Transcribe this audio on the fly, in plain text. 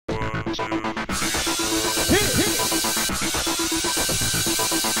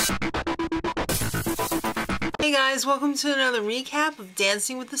Hey guys, welcome to another recap of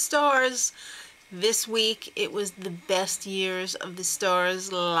Dancing with the Stars. This week it was the best years of the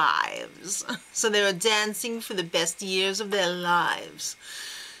stars' lives. So they were dancing for the best years of their lives.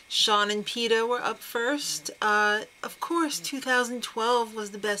 Sean and Peter were up first. Of course, 2012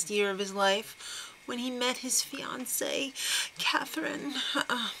 was the best year of his life when he met his fiancée, Catherine.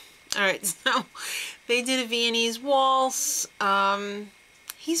 Alright, so they did a Viennese waltz.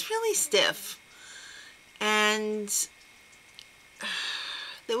 He's really stiff. And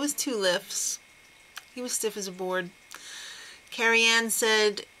there was 2 lifts. He was stiff as a board. Carrie Ann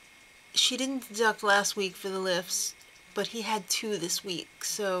said she didn't deduct last week for the lifts, but he had 2 this week,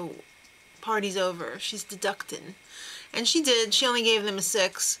 so party's over. She's deducting. And she did. She only gave them a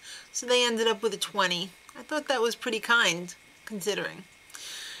 6, so they ended up with a 20. I thought that was pretty kind, considering.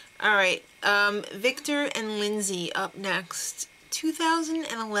 Alright, Victor and Lindsay up next.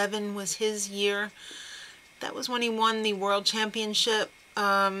 2011 was his year. That was when he won the World Championship.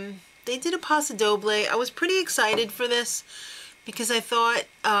 They did a Paso Doble. I was pretty excited for this because I thought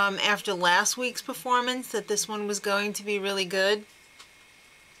after last week's performance that this one was going to be really good.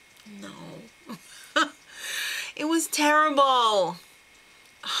 No. It was terrible.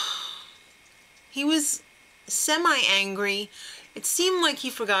 He was semi-angry. It seemed like he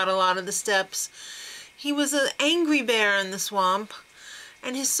forgot a lot of the steps. He was an angry bear in the swamp,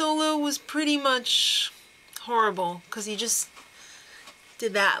 and his solo was pretty much horrible because he just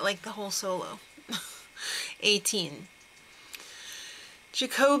did that like the whole solo. 18.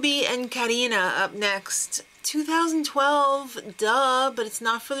 Jacoby and Karina up next. 2012, duh, but it's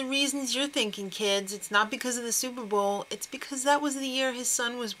not for the reasons you're thinking, kids. It's not because of the Super Bowl. It's because that was the year his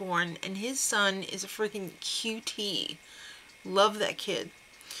son was born, and his son is a freaking cutie. Love that kid.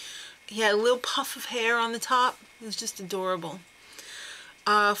 He had a little puff of hair on the top. It was just adorable.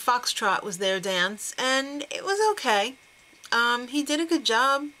 Foxtrot was their dance, and it was okay. He did a good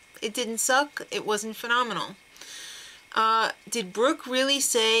job. It didn't suck. It wasn't phenomenal. Did Brooke really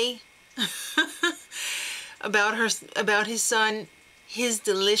say about his son, his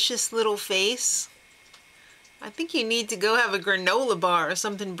delicious little face? I think you need to go have a granola bar or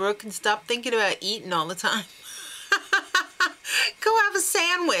something, Brooke, and stop thinking about eating all the time. Go have a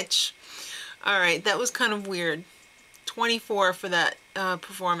sandwich. Alright, that was kind of weird. 24 for that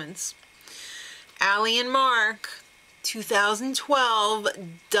performance. Allie and Mark, 2012,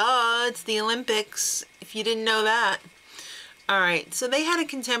 duh, it's the Olympics, if you didn't know that. Alright, so they had a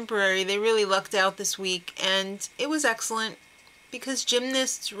contemporary. They really lucked out this week, and it was excellent because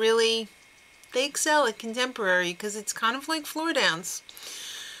gymnasts really, they excel at contemporary because it's kind of like floor dance.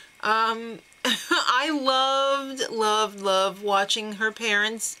 I loved watching her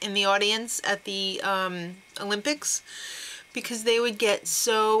parents in the audience at the Olympics because they would get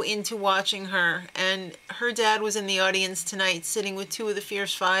so into watching her. And her dad was in the audience tonight sitting with 2 of the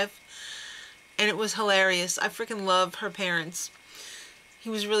Fierce 5. And it was hilarious. I freaking love her parents. He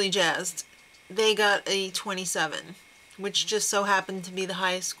was really jazzed. They got a 27, which just so happened to be the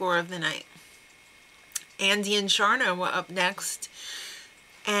highest score of the night. Andy and Sharna were up next.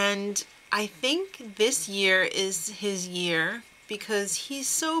 And I think this year is his year because he's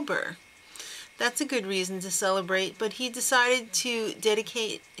sober. That's a good reason to celebrate, but he decided to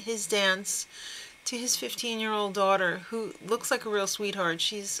dedicate his dance to his 15-year-old daughter, who looks like a real sweetheart.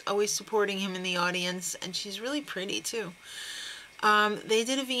 She's always supporting him in the audience, and she's really pretty too. They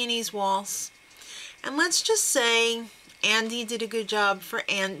did a Viennese waltz, and let's just say Andy did a good job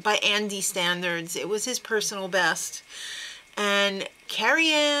by Andy standards. It was his personal best. And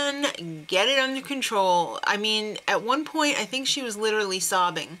Carrie Ann, get it under control. I mean, at one point, I think she was literally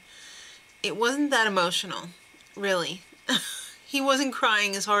sobbing. It wasn't that emotional, really. He wasn't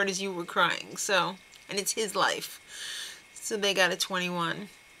crying as hard as you were crying, so, and it's his life. So they got a 21.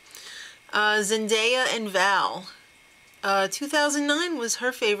 Zendaya and Val. 2009 was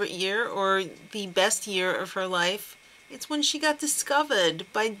her favorite year, or the best year of her life. It's when she got discovered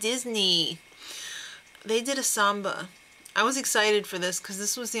by Disney. They did a samba. I was excited for this because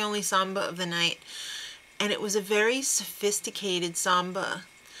this was the only samba of the night, and it was a very sophisticated samba.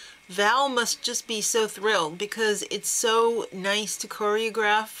 Val must just be so thrilled because it's so nice to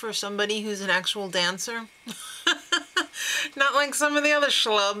choreograph for somebody who's an actual dancer. Not like some of the other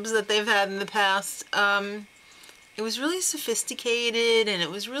schlubs that they've had in the past. It was really sophisticated and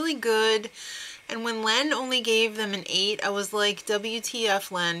it was really good. And when Len only gave them an 8, I was like, WTF,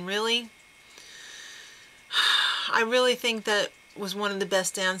 Len, really? I really think that was one of the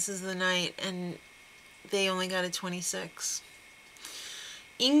best dances of the night, and they only got a 26.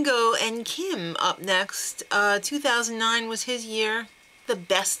 Ingo and Kim up next. 2009 was his year. the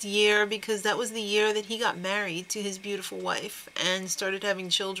best year because that was the year that he got married to his beautiful wife and started having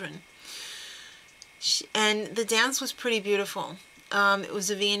children. And the dance was pretty beautiful. It was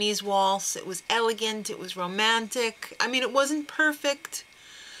a Viennese waltz. It was elegant. It was romantic. I mean, it wasn't perfect,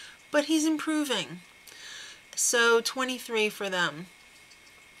 but he's improving. So 23 for them.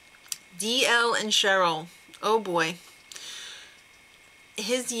 DL and Cheryl. Oh boy.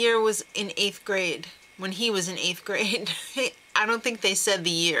 His year was in 8th grade. When he was in 8th grade. I don't think they said the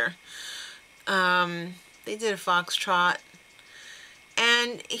year. They did a foxtrot.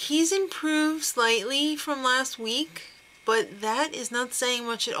 And he's improved slightly from last week. But that is not saying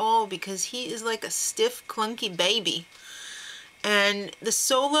much at all because he is like a stiff, clunky baby. And the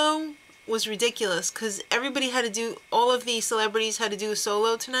solo was ridiculous because everybody had to do, all of the celebrities had to do a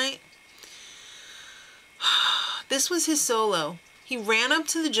solo tonight. This was his solo. He ran up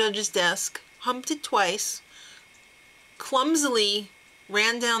to the judge's desk, humped it twice, clumsily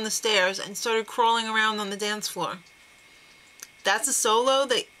ran down the stairs and started crawling around on the dance floor. That's a solo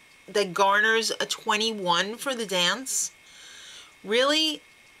that garners a 21 for the dance? Really?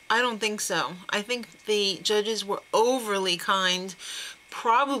 I don't think so. I think the judges were overly kind,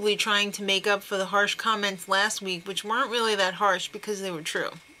 probably trying to make up for the harsh comments last week, which weren't really that harsh because they were true.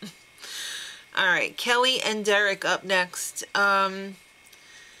 Alright, Kelly and Derek up next.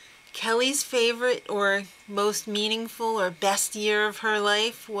 Kelly's favorite or most meaningful or best year of her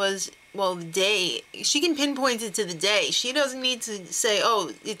life was, well, the day. She can pinpoint it to the day. She doesn't need to say,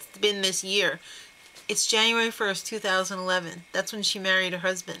 oh, it's been this year. It's January 1st, 2011. That's when she married her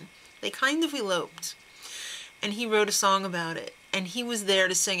husband. They kind of eloped. And he wrote a song about it. And he was there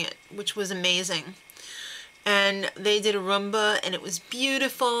to sing it, which was amazing. And they did a rumba, and it was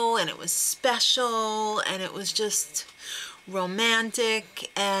beautiful, and it was special, and it was just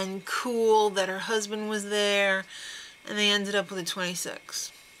romantic and cool that her husband was there. And they ended up with a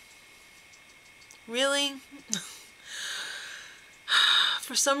 26. Really?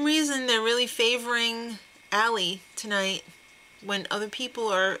 For some reason, they're really favoring Allie tonight when other people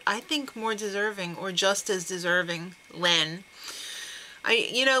are, I think, more deserving or just as deserving. Len.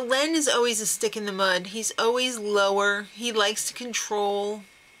 You know, Len is always a stick in the mud. He's always lower. He likes to control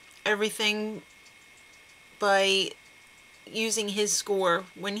everything by using his score.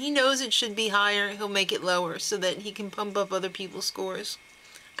 When he knows it should be higher, he'll make it lower so that he can pump up other people's scores.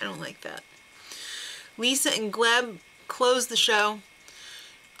 I don't like that. Lisa and Gleb closed the show.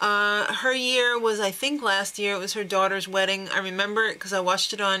 Her year was, I think last year, it was her daughter's wedding. I remember it because I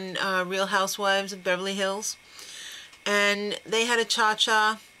watched it on Real Housewives of Beverly Hills. And they had a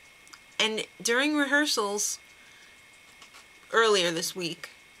cha-cha. And during rehearsals, earlier this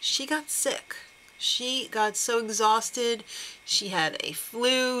week, she got sick. She got so exhausted. She had a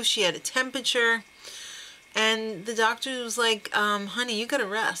flu. She had a temperature. And the doctor was like, honey, you gotta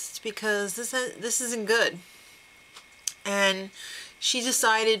rest because this isn't good. And she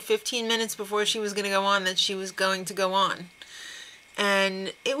decided 15 minutes before she was going to go on that she was going to go on.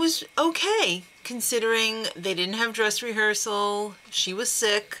 And it was okay, considering they didn't have dress rehearsal, she was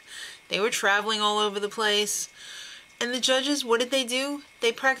sick, they were traveling all over the place. And the judges, what did they do?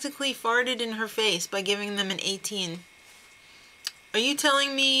 They practically farted in her face by giving them an 18. Are you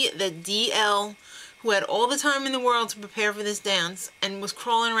telling me that DL, who had all the time in the world to prepare for this dance and was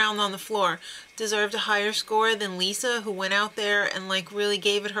crawling around on the floor, deserved a higher score than Lisa, who went out there and like really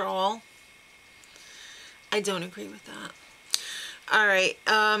gave it her all? I don't agree with that. Alright,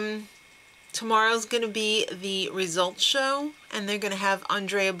 tomorrow's going to be the results show, and they're going to have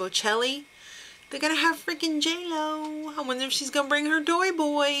Andrea Bocelli. They're going to have freaking J-Lo. I wonder if she's going to bring her doy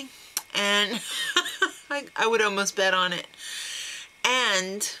boy. And I would almost bet on it.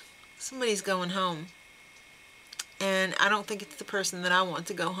 And somebody's going home. And I don't think it's the person that I want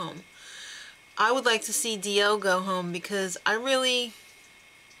to go home. I would like to see DL go home because I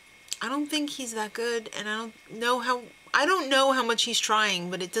don't think he's that good, and I don't know how much he's trying,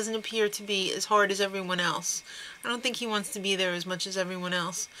 but it doesn't appear to be as hard as everyone else. I don't think he wants to be there as much as everyone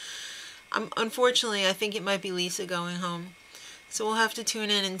else. Unfortunately, I think it might be Lisa going home. So we'll have to tune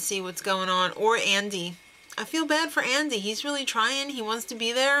in and see what's going on. Or Andy. I feel bad for Andy. He's really trying. He wants to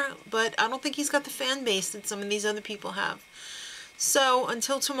be there, but I don't think he's got the fan base that some of these other people have. So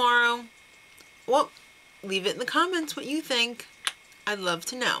until tomorrow, well, leave it in the comments what you think. I'd love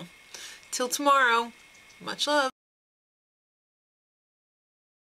to know. Till tomorrow, much love.